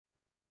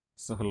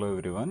So hello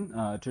everyone.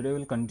 Today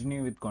we'll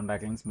continue with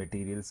contact lens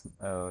materials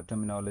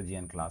terminology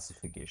and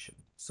classification.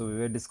 So we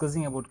were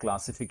discussing about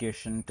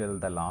classification till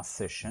the last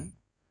session.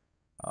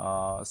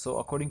 So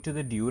according to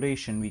the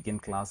duration, we can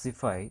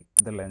classify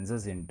the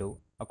lenses into,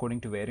 according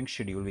to wearing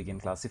schedule, we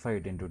can classify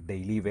it into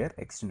daily wear,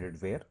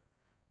 extended wear,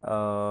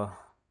 uh,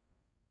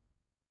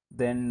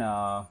 then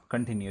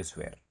continuous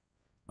wear.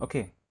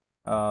 Okay.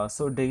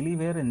 So daily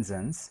wear in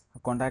sense,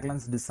 contact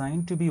lens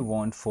designed to be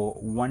worn for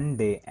one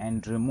day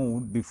and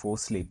removed before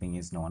sleeping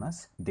is known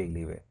as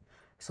daily wear.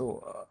 So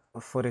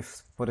for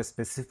a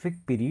specific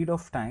period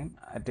of time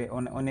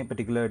on a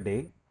particular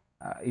day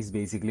is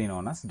basically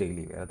known as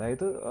daily wear.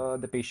 അതായത്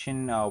the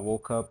patient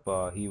woke up,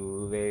 he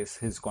wears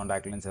his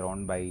contact lens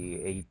around by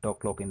 8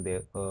 o'clock in the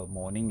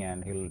morning,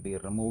 and he'll be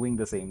removing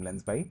the same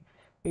lens by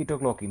 8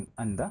 o'clock in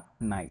the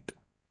night.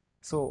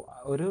 So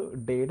ഒരു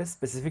ഡേയുടെ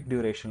specific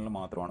ഡ്യൂറേഷനിൽ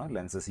മാത്രമാണ്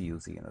lenses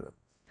use ചെയ്യുന്നത്.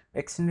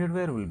 Extended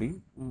wear will be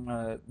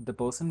the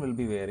person will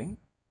be wearing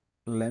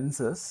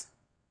lenses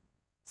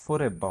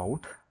for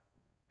about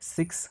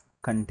 6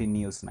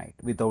 continuous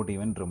night without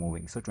even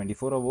removing. So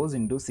 24 hours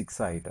into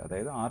 6 ആയിട്ട്,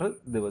 അതായത് 6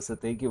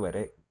 ദിവസത്തേക്ക്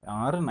വരെ,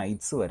 6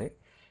 nights വരെ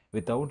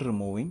without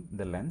removing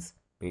the lens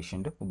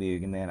patient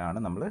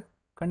ഉപയോഗിക്കുന്നതിനാണ് നമ്മൾ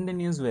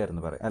കണ്ടിന്യൂസ് വെയർ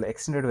എന്ന് പറയുന്നത്, അല്ല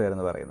എക്സ്റ്റെൻഡഡ് വെയർ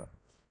എന്ന് പറയുന്നത്.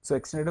 So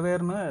extended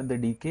വെയറിന്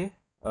the D K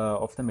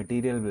of the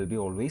material will be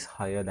always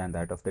higher than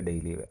that of the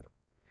daily wear.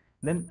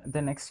 Then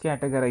the next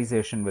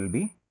categorization will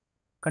be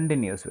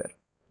continuous wear.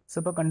 So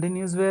ഇപ്പോൾ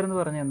continuous wear എന്ന്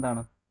പറഞ്ഞാൽ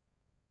എന്താണ്?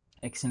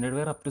 Extended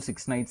wear up to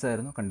 6 nights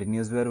ആയിരുന്നു.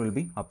 Continuous wear will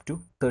be up to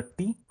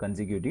 30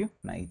 consecutive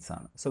nights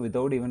ആണ്. So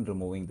without even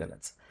removing the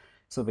lens.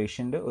 So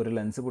patient ഒരു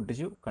lens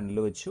പൊട്ടിച്ചു, കണ്ണിൽ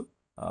വെച്ചു,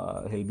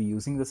 he'll be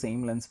using the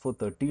same lens for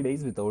 30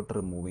 days without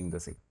removing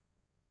the same.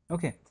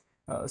 Okay.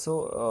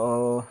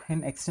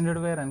 In extended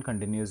wear and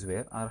continuous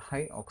wear are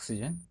high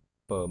oxygen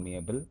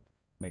permeable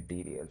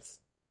materials.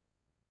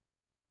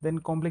 Then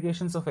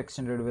complications of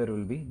extended wear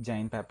will be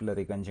giant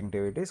papillary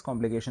conjunctivitis.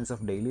 Complications of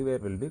daily wear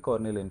will be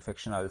corneal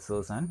infection,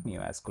 ulcers and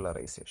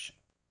neovascularization.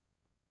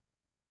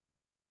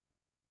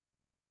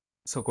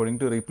 So according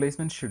to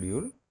replacement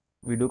schedule,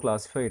 we do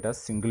classify it as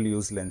single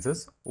use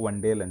lenses, one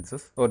day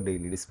lenses or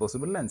daily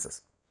disposable lenses.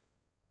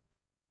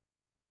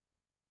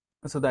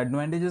 So the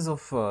advantages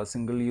of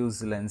single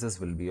use lenses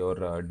will be, or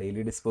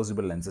daily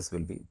disposable lenses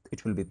will be,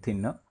 it will be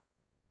thinner,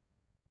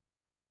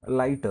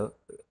 lighter,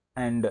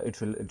 and it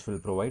will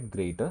provide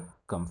greater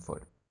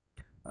comfort.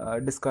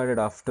 Discarded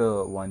after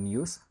one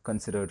use,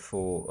 considered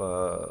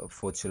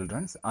for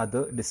children's.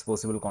 Other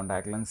disposable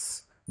contact lens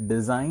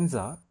designs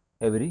are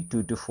every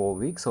 2 to 4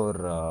 weeks, or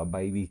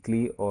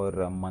bi-weekly, or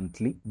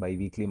monthly,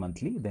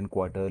 then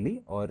quarterly,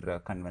 or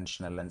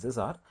conventional lenses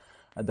are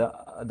the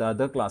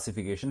other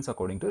classifications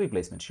according to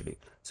replacement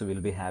schedule. So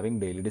we'll be having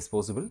daily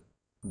disposable,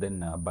 then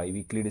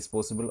bi-weekly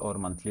disposable or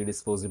monthly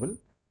disposable,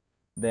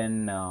 then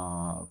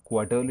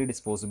quarterly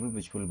disposable,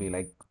 which will be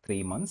like 3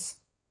 months.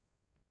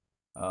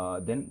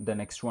 Then the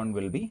next one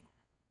will be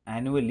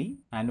annual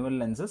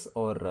lenses,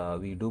 or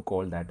we do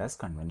call that as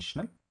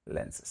conventional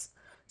lenses.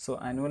 So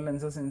annual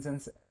lenses in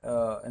sense,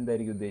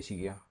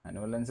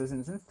 annual lenses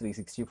in sense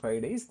 365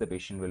 days the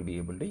patient will be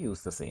able to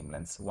use the same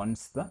lens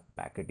once the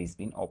packet is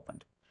been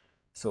opened.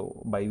 So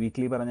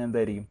bi-weekly പറഞ്ഞാൽ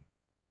എന്തായിരിക്കും?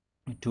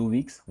 2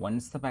 weeks,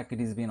 once the packet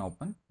is been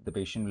opened, the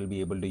patient will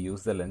be able to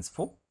use the lens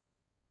for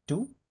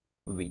 2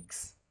 weeks.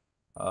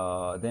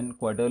 Then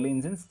quarterly in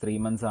sense 3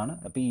 months ആണ്.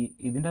 അപ്പോൾ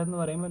ഇതിൻ്റെ അകത്ത്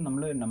പറയുമ്പോൾ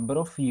നമ്മൾ number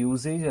of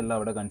usage അല്ല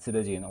അവിടെ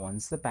കൺസിഡർ ചെയ്യുന്നത്,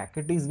 once the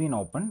packet is been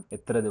open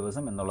എത്ര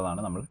ദിവസം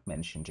എന്നുള്ളതാണ് നമ്മൾ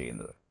മെൻഷൻ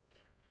ചെയ്യുന്നത്.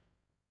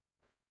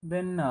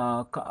 Then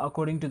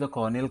according to the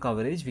corneal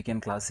coverage, we can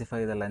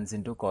classify the lens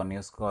into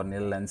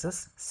corneal lenses,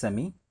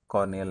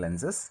 semi-corneal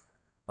lenses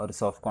or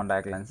soft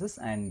contact lenses,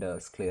 and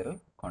scleral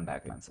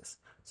contact lenses.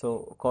 So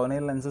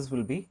corneal lenses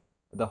will be,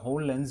 the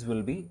whole lens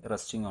will be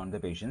resting on the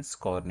patient's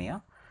cornea.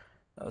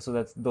 So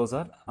those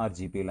are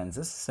RGP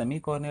lenses.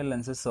 Semi-corneal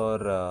lenses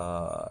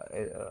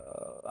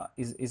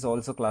is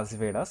also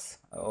classified as,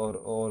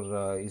 or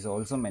is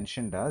also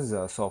mentioned as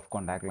soft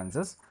contact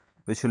lenses,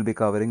 which will be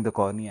covering the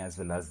cornea as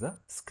well as the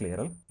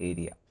scleral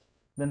area.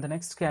 Then the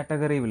next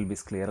category will be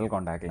scleral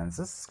contact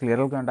lenses.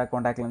 Scleral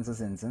contact lenses,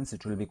 in sense,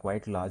 it will be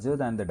quite larger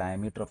than the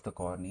diameter of the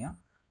cornea.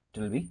 It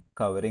will be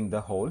covering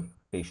the whole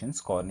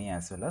patient's cornea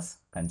as well as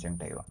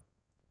conjunctiva.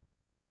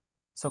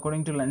 So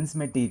according to lens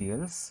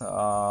materials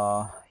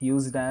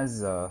used as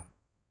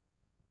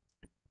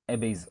a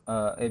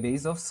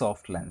base of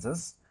soft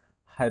lenses,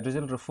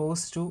 hydrogel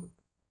refers to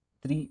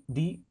 3D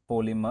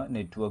polymer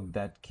network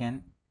that can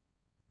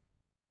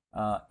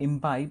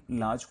imbibe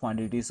large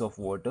quantities of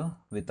water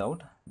without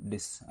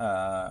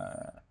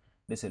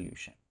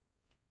dissolution.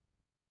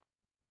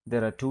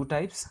 There are two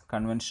types: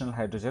 conventional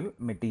hydrogel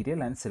material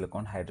and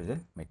silicone hydrogel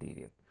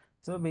material.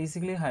 So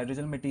basically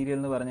hydrogel material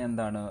എന്ന് പറഞ്ഞാൽ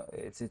എന്താണ്?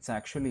 It's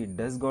actually, it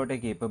does got a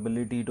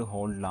capability to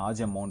hold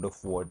large amount of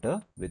water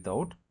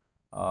without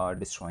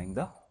destroying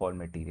the whole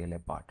material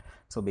apart.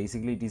 So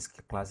basically it is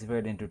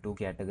classified into two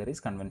categories: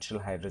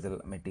 conventional hydrogel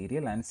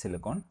material and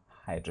silicone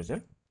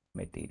hydrogel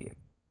material.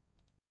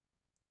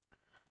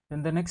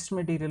 Then the next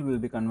material will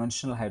be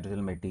conventional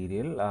hydrogel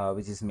material,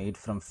 which is made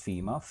from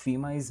FEMA.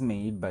 FEMA is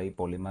made by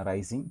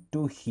polymerizing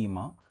two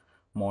HEMA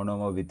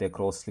monomer with a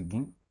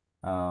cross-linking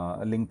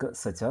link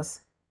such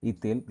as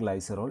ethyl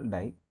glycerol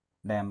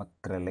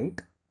diamacrylate,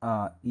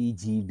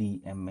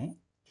 EGDMA.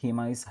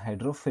 HEMA is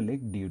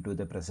hydrophilic due to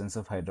the presence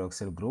of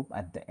hydroxyl group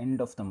at the end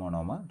of the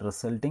monomer,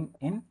 resulting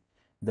in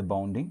the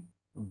bonding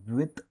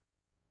with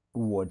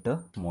water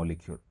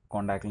molecule.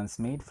 Contact lens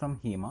made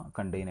from HEMA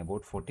contain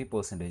about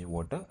 40%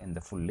 water in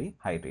the fully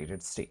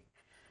hydrated state.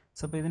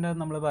 So,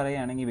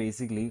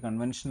 basically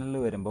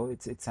conventional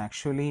it's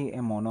actually a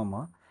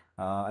monomer.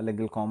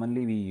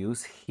 Commonly we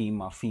use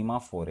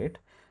FEMA for it.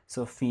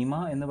 So,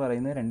 FEMA in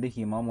the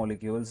HEMA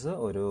molecules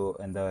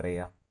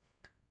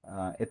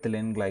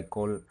ethylene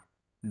glycol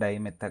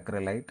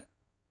dimethacrylate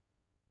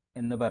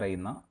എന്ന്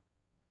പറയുന്ന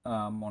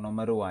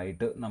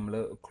മോണോമറുമായിട്ട് നമ്മൾ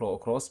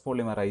cross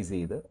polymerise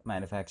ചെയ്ത്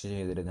manufacture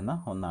ചെയ്തെടുക്കുന്ന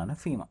ഒന്നാണ്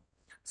FEMA.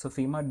 So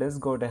FEMA does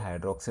got a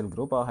hydroxyl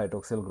group. ആ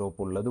hydroxyl group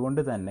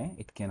ഉള്ളതുകൊണ്ട് തന്നെ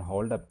it can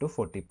hold up to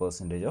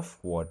 40% of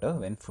water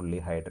when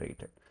fully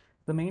hydrated.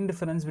 The main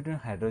difference between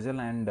hydrogel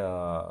and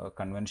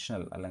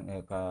conventional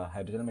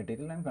hydrogel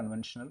material and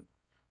conventional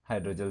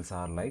hydrogels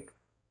are like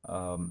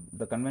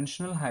the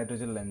conventional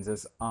hydrogel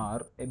lenses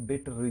are a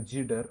bit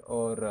rigider,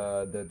 or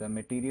the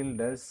material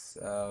does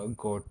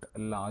got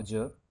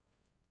larger.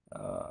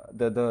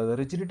 The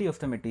rigidity of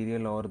the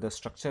material or the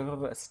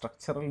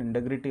structural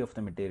integrity of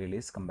the material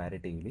is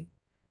comparatively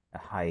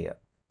higher,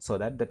 so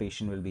that the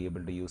patient will be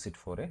able to use it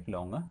for a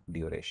longer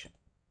duration.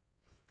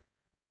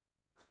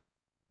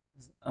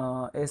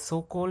 A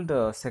so-called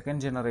second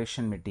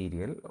generation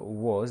material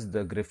was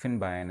the Griffin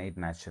Bionite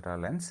Natura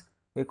lens,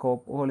 a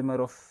copolymer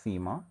of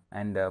FEMA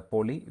and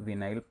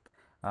polyvinyl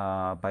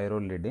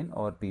pyrrolidine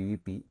or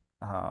PVP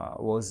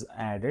was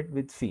added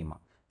with FEMA.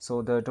 So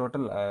the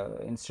total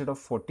instead of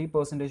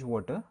 40%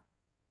 water,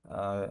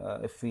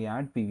 if we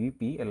add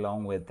PVP along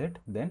with it,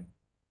 then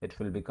it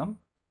will become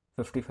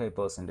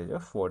 55%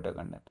 of water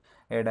content.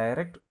 A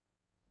direct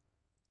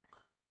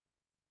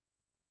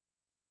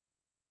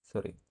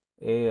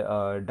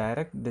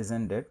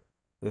descended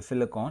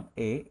Vifilicon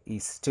A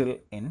is still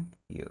in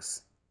use.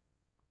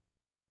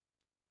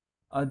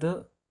 Other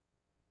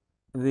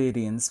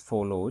variants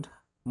followed.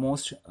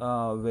 Most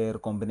were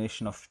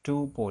combination of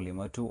two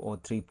or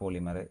three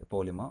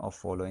polymer of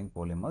following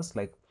polymers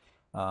like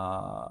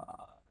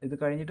ഇത്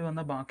കഴിഞ്ഞിട്ട്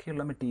വന്ന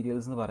ബാക്കിയുള്ള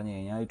materials എന്ന് പറഞ്ഞു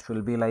കഴിഞ്ഞാൽ it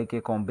will be like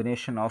A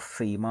combination of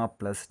FEMA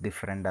plus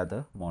different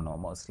other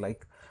monomers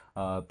like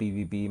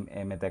PVP,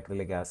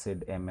 methacrylic acid,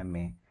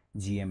 MMA,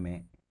 GMA,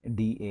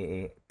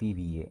 DAA,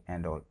 PVA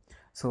and all.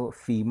 So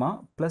FEMA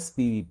plus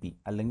PVP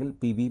അല്ലെങ്കിൽ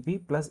PVP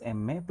plus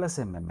MA plus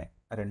MMA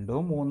രണ്ടോ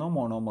മൂന്നോ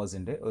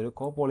മോണോമേഴ്സിൻ്റെ ഒരു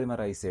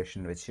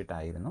copolymerization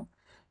വെച്ചിട്ടായിരുന്നു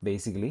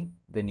basically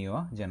the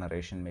newer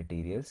generation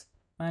materials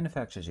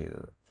manufacture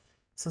ചെയ്തത്.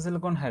 So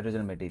silicon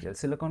hydrogel material.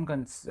 Silicon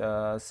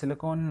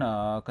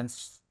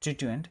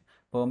constituent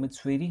permits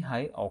very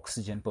high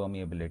oxygen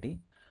permeability.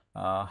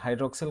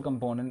 Hydroxyl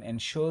component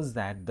ensures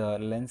that the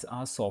lens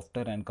are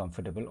softer and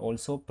comfortable.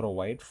 Also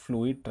provide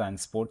fluid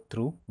transport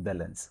through the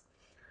lens.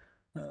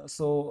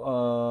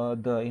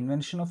 The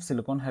invention of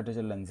silicon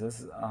hydrogel lenses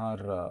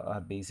are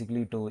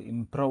basically to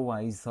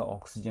improvise the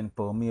oxygen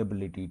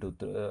permeability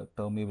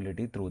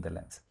through the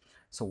lens.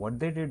 So what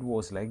they did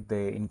was like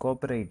they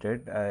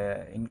incorporated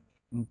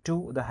into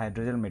the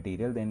hydrogel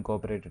material, they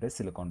incorporated a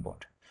silicon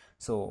bond.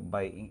 So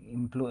by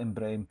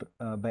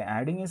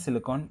adding a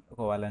silicon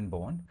covalent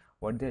bond,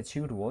 what they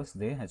achieved was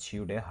they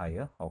achieved a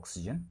higher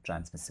oxygen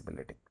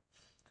transmissibility.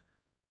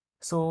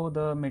 So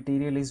the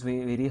material is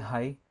very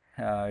high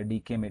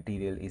decay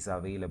material is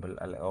available,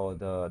 or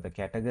the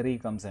category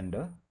comes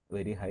under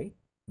very high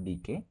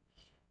decay,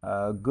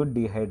 good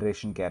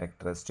dehydration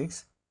characteristics,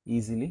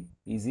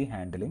 easy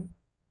handling,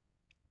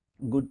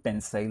 good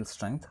tensile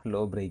strength,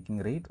 low breaking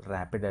rate,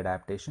 rapid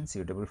adaptation,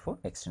 suitable for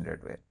extended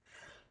wear.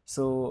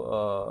 So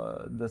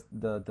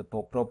the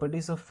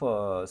properties of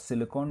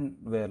silicon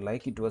were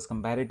like it was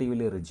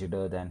comparatively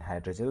rigider than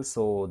hydrogel,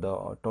 so the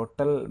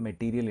total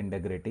material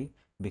integrity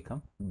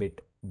become bit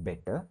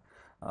better.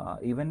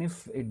 Even if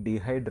it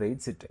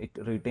dehydrates, it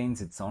retains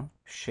its own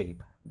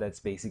shape.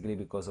 That's basically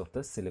because of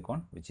the silicon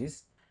which is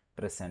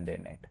present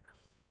in it.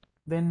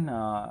 Then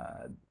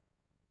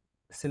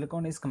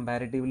silicon is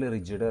comparatively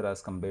rigider as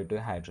compared to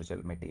a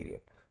hydrogel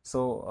material. So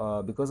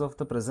because of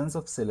the presence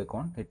of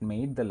silicon, it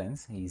made the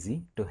lens easy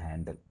to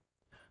handle.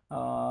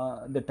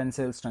 The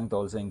tensile strength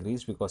also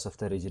increased because of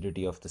the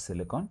rigidity of the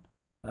silicon.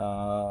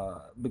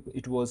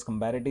 It was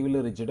comparatively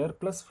rigider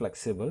plus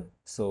flexible,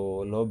 so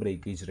low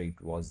breakage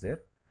rate was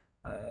there.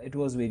 It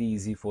was very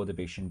easy for the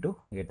patient to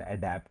get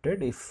adapted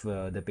if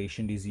the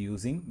patient is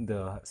using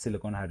the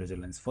silicon hydrogel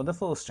lens for the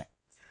first time.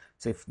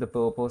 So if the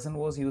person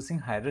was using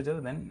hydrogel,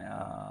 then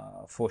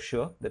for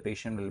sure the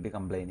patient will be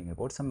complaining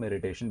about some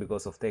irritation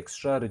because of the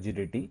extra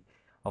rigidity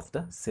of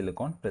the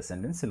silicon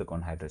present in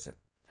silicon hydrogel.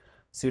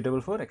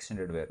 Suitable for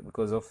extended wear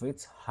because of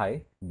its high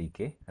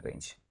decay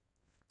range.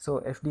 So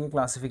FDA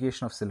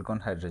classification of silicon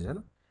hydrogel,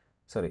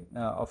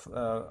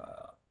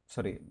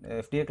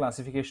 FDA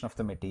classification of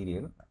the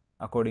material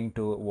according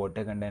to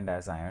water content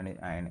as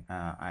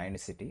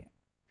ionicity.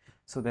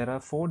 So there are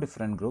 4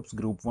 different groups: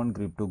 group 1,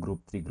 group 2,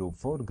 group 3, group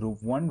 4. Group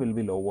 1 will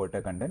be low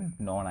water content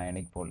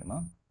non-ionic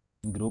polymer.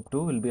 Group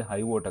 2 will be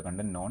high water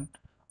content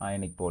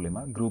non-ionic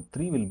polymer. Group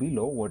 3 will be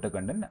low water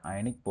content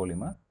ionic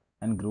polymer,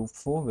 and group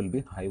 4 will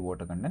be high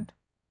water content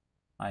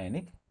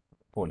ionic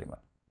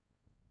polymer.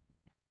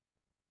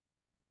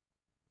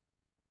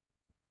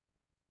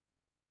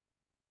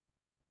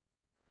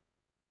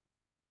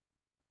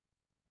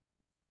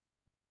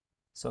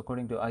 So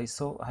according to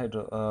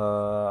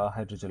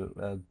hydrogel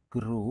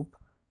group,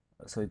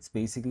 so it's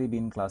basically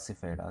been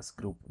classified as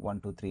group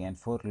 1, 2, 3, and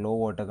 4 low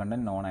water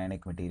content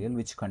non-ionic material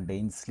which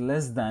contains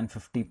less than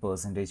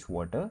 50%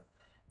 water,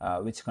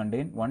 which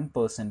contain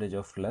 1%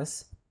 of less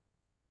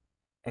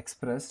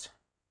expressed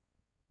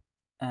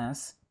as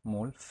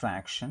mole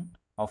fraction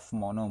of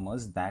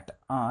monomers that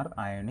are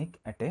ionic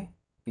at a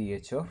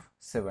pH of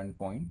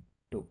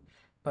 7.2.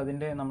 അപ്പോൾ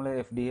അതിൻ്റെ നമ്മൾ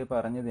FDA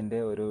പറഞ്ഞതിൻ്റെ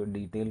ഒരു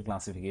detail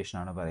classification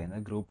ആണ്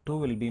പറയുന്നത്. Group 2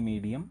 will be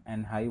medium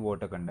and high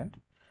water content.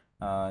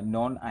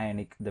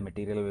 Non-ionic, the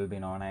material will be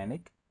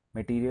non-ionic.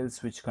 Materials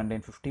which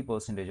contain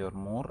 50% or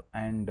more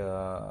and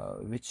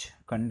which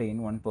contain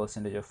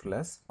 1% of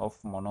less of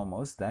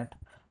monomers that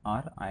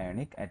are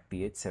ionic at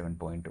pH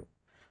 7.2.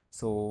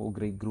 So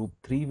group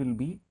 3 will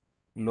be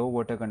low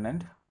water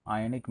content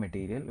ionic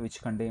material which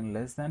contain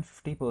less than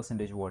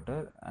 50% water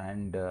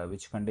and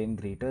which contain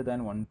greater than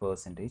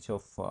 1%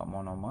 of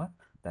monomer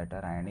that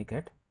are ionic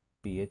at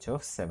pH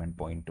of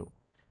 7.2.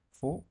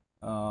 For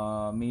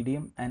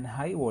medium and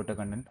high water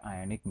content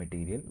ionic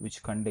material which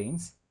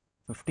contains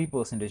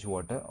 50%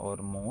 water or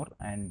more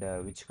and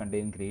which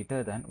contain greater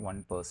than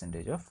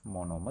 1% of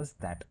monomers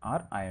that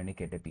are ionic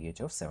at a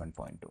pH of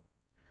 7.2.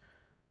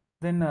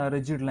 Then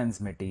rigid lens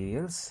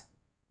materials.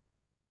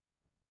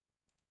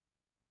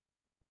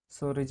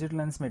 So rigid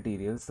lens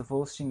materials, the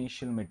first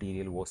initial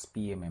material was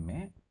PMMA.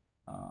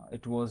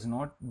 It was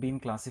not being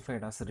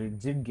classified as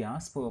rigid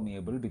gas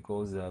permeable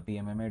because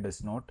PMMA does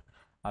not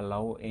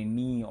allow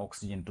any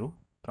oxygen to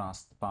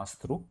pass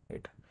through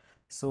it.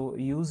 So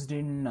used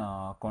in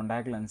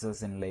contact lenses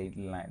in late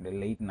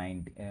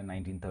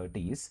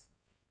 1930s.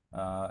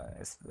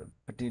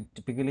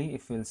 Typically,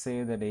 if we'll say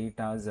the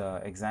data's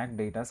exact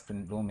data,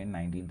 Springbloom in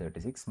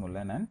 1936,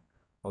 Mullen and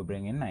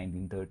Obring in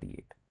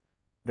 1938.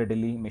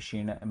 Readily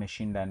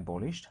machined and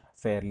polished,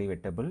 fairly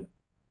wettable,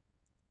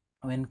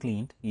 when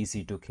cleaned,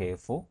 easy to care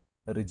for,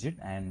 rigid,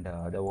 and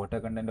the water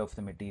content of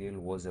the material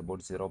was about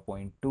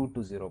 0.2 to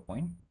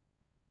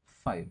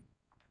 0.5.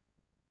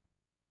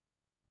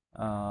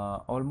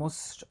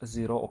 Almost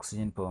zero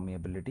oxygen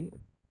permeability,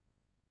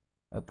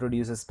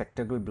 produces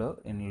spectacle blur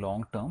in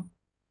long term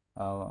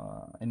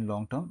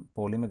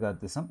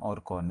polymorphism or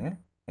corneal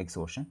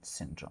exhaustion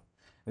syndrome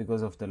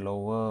because of the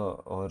lower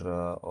or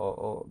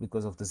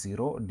because of the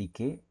zero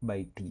decay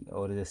by T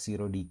or the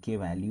zero decay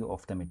value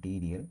of the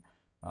material.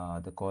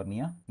 The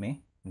cornea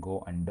may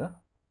go under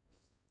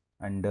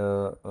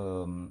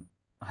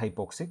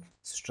hypoxic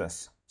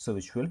stress, so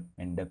which will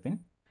end up in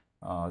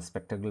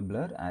spectacle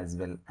blur as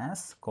well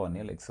as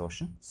corneal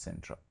exhaustion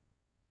syndrome.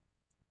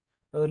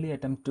 Early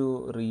attempt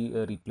to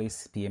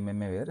replace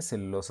PMMA were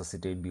cellulose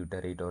acetate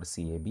butyrate or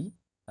CAB.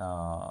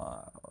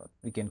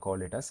 We can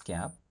call it as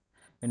CAB.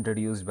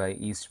 Introduced by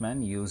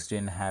Eastman, used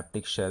in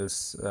haptic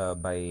shells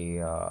by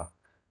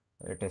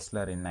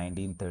Tesla in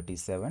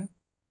 1937.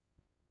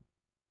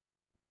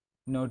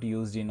 Not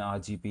used in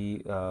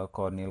RGP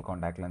corneal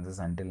contact lenses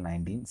until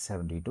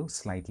 1972.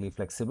 Slightly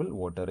flexible,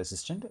 water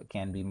resistant,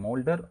 can be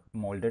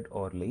molded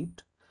or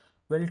lathed.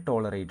 Well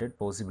tolerated,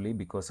 possibly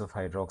because of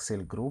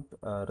hydroxyl group,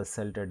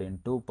 resulted in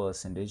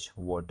 2%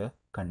 water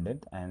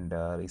content and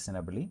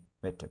reasonably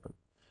wettable.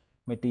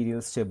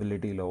 Material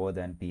stability lower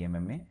than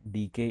PMMA.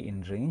 Decay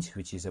in range,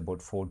 which is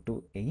about 4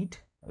 to 8,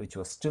 which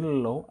was still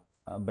low,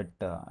 but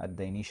at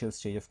the initial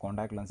stage of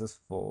contact lenses,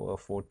 4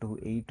 to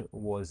 8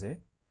 was a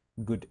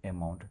good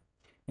amount.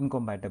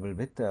 Incompatible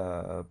with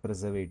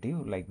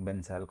preservative like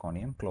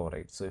benzalkonium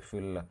chloride. So if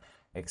we'll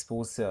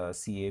expose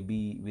CAB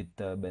with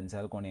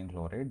benzalkonium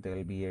chloride, there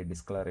will be a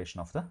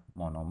discoloration of the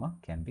monomer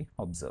can be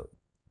observed.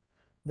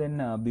 Then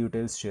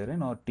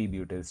butylstyrene or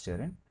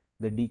T-butylstyrene,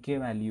 the decay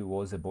value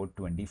was about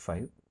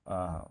 25,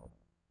 while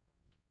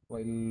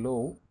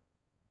low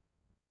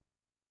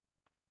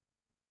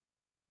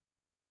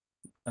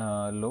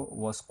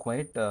was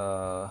quite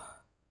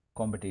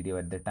competitive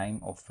at the time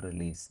of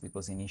release,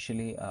 because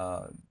initially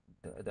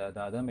the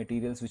other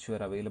materials which were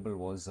available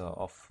was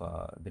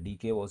the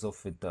decay was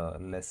of with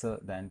lesser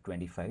than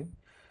 25.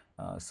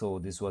 So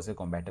this was a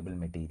compatible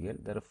material.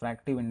 The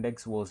refractive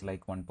index was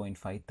like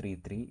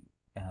 1.533,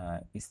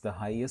 is the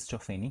highest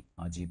of any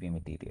RGP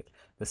material.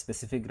 The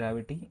specific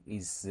gravity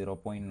is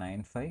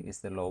 0.95, is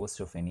the lowest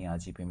of any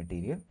RGP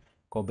material.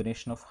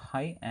 Combination of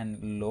high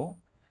and low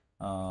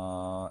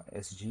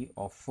SG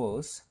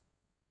offers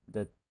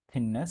the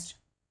thinnest,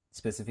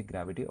 specific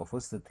gravity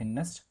offers the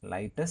thinnest,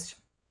 lightest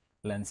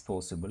lens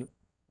possible.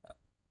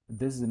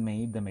 This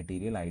made the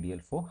material ideal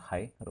for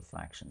high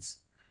refractions.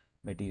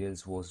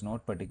 Materials was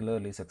not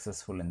particularly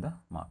successful in the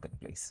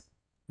marketplace.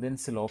 Then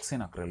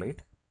siloxane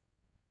acrylate.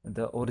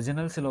 The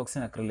original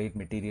siloxane acrylate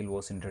material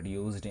was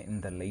introduced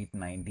in the late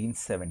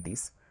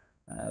 1970s,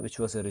 which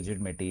was a rigid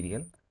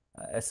material.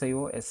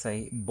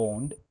 SiO-Si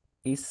bond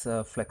is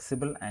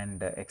flexible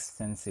and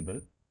extensible.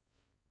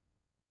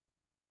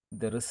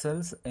 The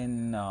results in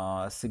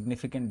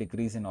significant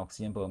decrease in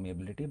oxygen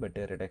permeability but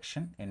a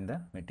reduction in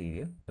the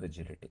material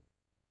rigidity.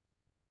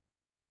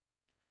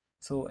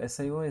 So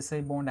SiO-Si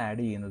bond add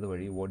ചെയ്യുന്നത്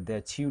വഴി what they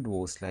achieved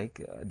was like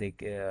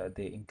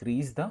they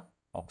increased the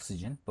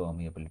oxygen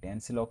permeability,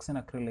 and siloxane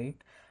acrylate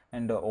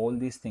and all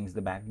these things,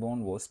 the backbone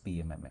was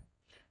PMMA.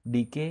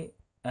 Decay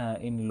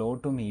in low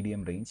to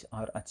medium range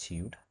are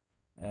achieved.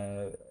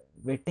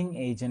 Wetting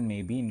agent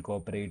may be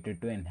incorporated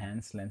to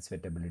enhance lens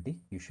wettability,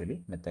 usually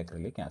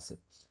methacrylic acid.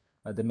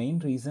 The main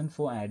reason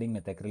for adding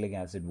methacrylic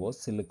acid was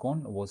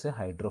silicone was a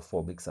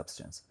hydrophobic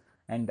substance,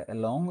 and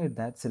along with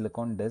that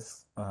silicone does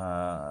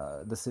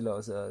the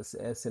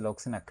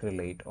siloxane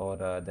acrylate or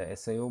the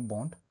SiO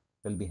bond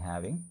will be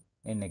having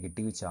a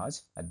negative charge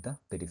at the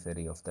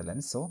periphery of the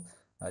lens, so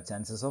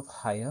chances of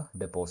higher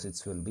deposits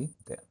will be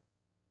there.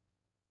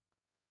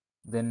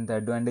 Then the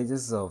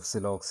advantages of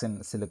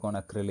silicone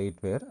acrylate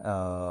were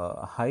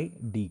high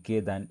decay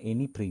than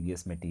any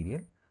previous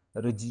material,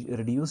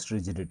 reduced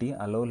rigidity,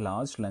 allow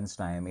large lens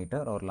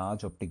diameter or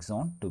large optic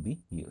zone to be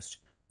used.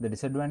 The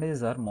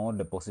disadvantages are more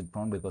deposit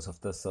prone because of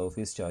the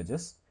surface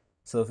charges,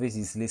 surface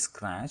easily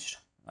scratched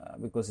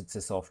because it's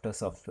a softer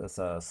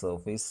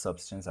surface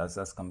substance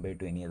as compared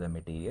to any other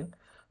material,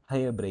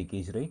 higher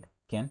breakage rate,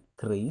 can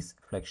crease,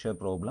 flexure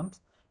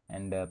problems,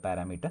 and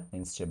parameter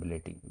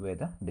instability were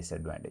the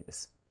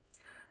disadvantages.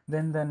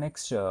 Then the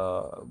next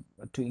to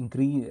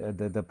increase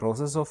the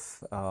process of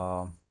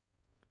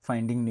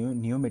finding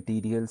new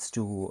materials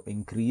to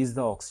increase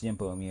the oxygen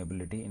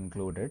permeability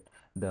included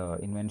the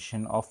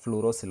invention of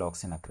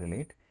fluorosiloxane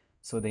acrylate.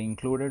 So they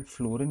included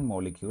fluorine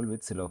molecule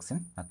with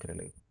siloxane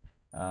acrylate.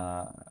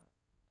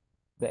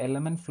 The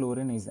element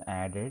fluorine is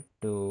added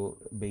to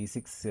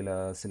basic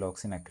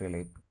siloxane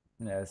acrylate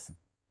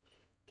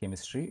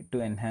chemistry to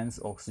enhance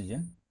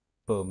oxygen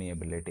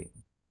permeability.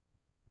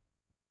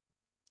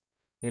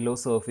 A low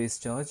surface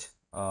charge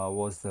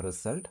was the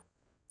result.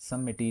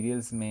 Some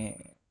materials may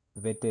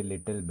wet a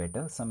little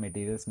better, some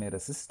materials may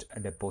resist a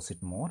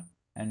deposit more,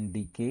 and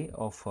decay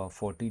of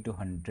 40 to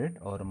 100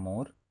 or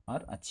more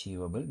are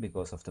achievable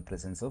because of the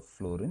presence of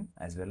fluorine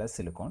as well as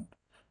silicone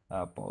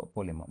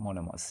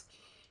monomers.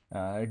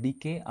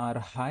 Decay are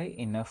high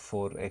enough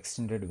for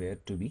extended wear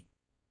to be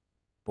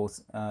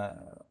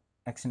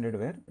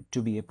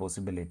a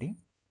possibility.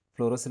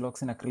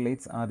 Fluorosiloxane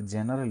acrylates are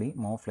generally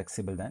more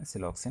flexible than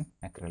siloxane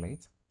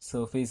acrylates.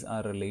 Surfaces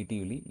are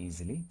relatively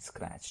easily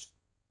scratched.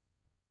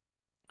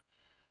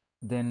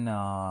 Then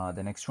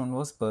the next one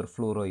was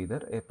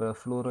perfluoroether. A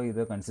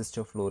perfluoroether consists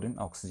of fluorine,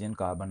 oxygen,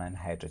 carbon, and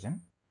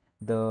hydrogen.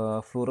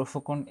 The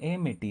fluorophocone A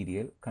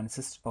material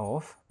consists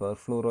of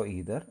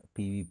perfluoroether,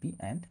 PVP,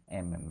 and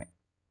MMA.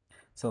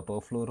 So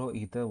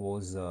perfluoroether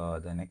was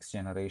the next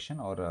generation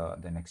or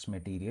the next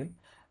material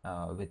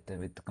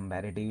with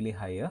comparatively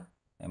higher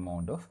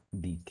amount of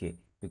decay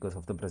because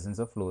of the presence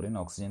of fluorine,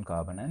 oxygen,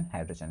 carbon, and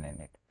hydrogen in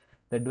it.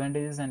 The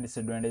advantages and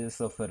disadvantages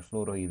of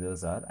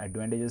perfluoroethers are: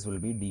 advantages will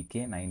be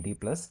decay 90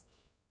 plus,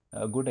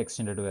 good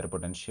extended wear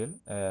potential,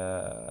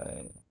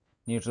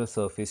 neutral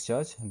surface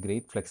charge,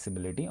 great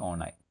flexibility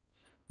on eye.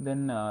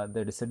 Then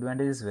the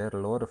disadvantages were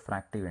low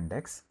refractive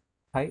index,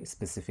 high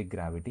specific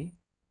gravity,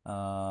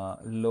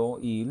 low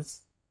yields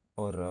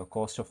or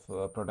cost of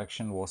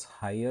production was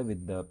higher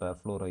with the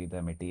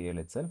perfluoroether material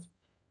itself,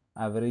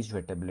 average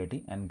wettability,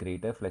 and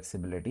greater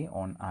flexibility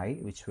on eye,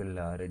 which will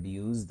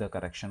reduce the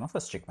correction of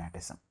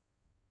astigmatism.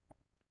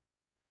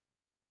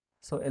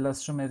 So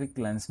elastomeric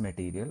lens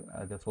material,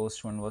 the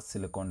first one was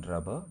silicone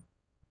rubber,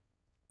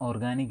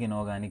 organic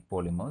inorganic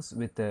polymers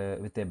with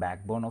a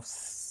backbone of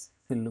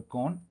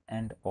silicone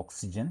and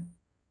oxygen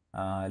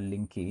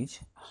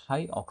linkage,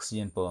 high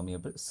oxygen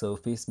permeable,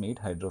 surface made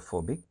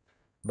hydrophobic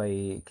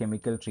by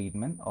chemical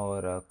treatment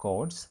or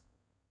cords.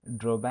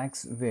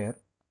 Drawbacks were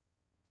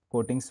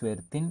coatings were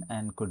thin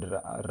and could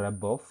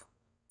rub off,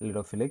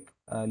 lipophilic,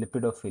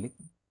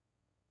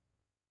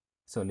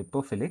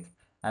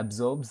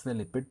 absorbs the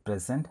lipid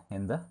present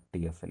in the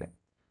tear film.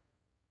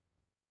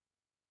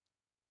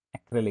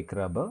 Acrylic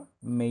rubber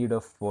made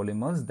of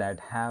polymers that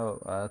have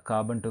a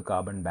carbon to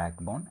carbon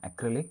backbone,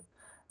 acrylic,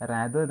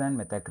 rather than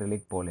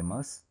methacrylic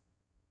monomers.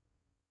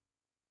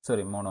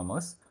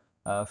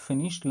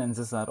 Finished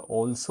lenses are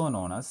also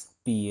known as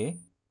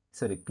PBA-PMA,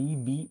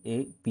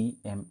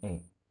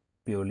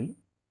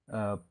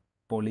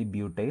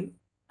 polybutyl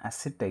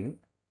acetyl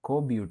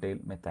cobutyl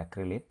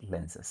methacrylate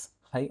lenses.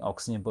 High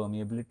oxygen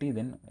permeability,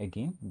 then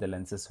again the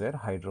lenses were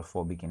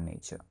hydrophobic in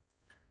nature.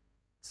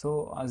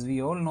 So as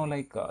we all know,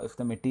 like if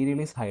the material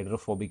is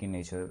hydrophobic in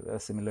nature,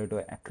 similar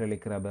to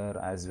acrylic rubber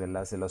as well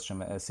as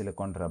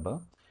silicone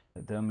rubber,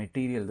 the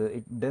material,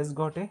 it does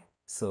got a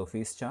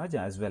surface charge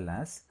as well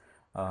as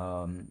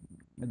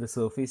the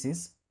surface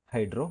is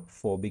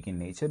hydrophobic in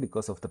nature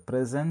because of the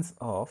presence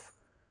of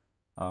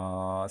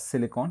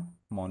silicone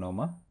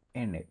monomer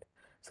in it.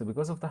 So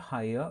because of the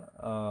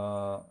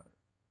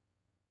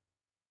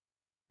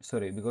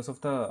because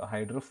of the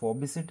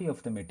hydrophobicity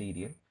of the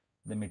material,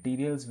 the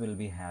materials will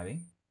be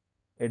having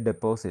a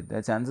deposit.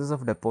 The chances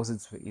of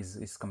deposits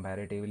is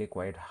comparatively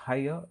quite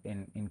higher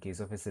in case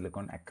of a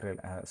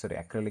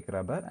acrylic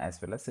rubber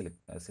as well as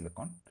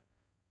silicon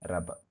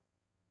rubber.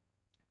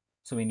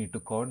 So we need to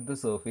coat the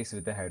surface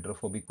with a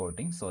hydrophobic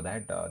coating so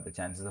that the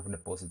chances of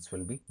deposits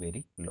will be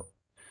very low.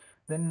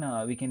 Then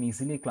we can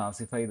easily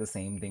classify the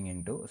same thing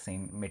into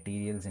same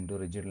materials into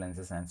rigid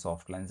lenses and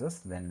soft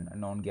lenses, then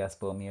non-gas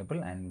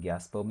permeable and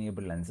gas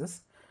permeable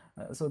lenses.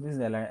 So these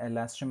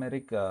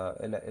elastometric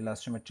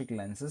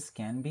lenses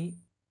can be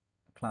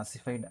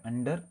classified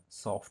under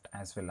soft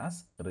as well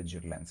as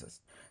rigid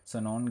lenses. So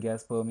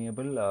non-gas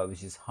permeable,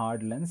 which is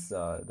hard lens,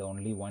 the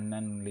only one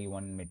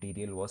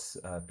material was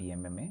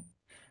PMMA.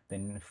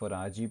 Then for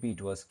RGB,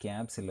 it was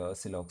CAB,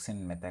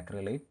 siloxane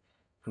methacrylate,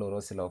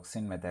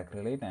 fluorosiloxane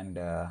methacrylate, and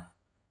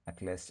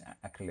acrylate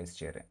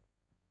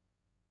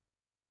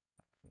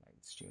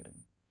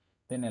stearin.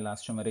 Then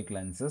elastomeric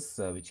lenses,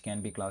 which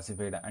can be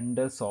classified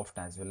under soft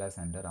as well as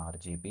under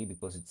RGB,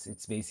 because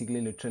it's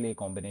basically literally a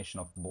combination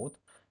of both.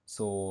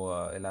 So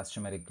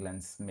elastomeric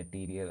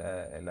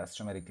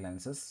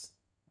lenses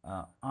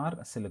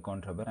are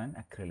silicone rubber and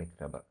acrylic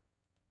rubber.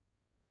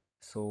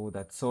 So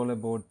that's all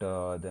about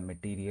the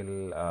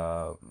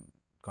material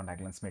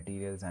contact lens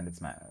materials and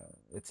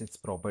its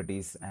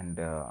properties and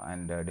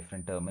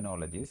different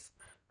terminologies.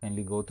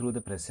 Kindly go through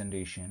the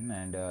presentation,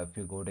 and if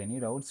you got any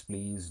doubts,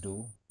 please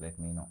do let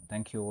me know.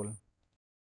 Thank you all.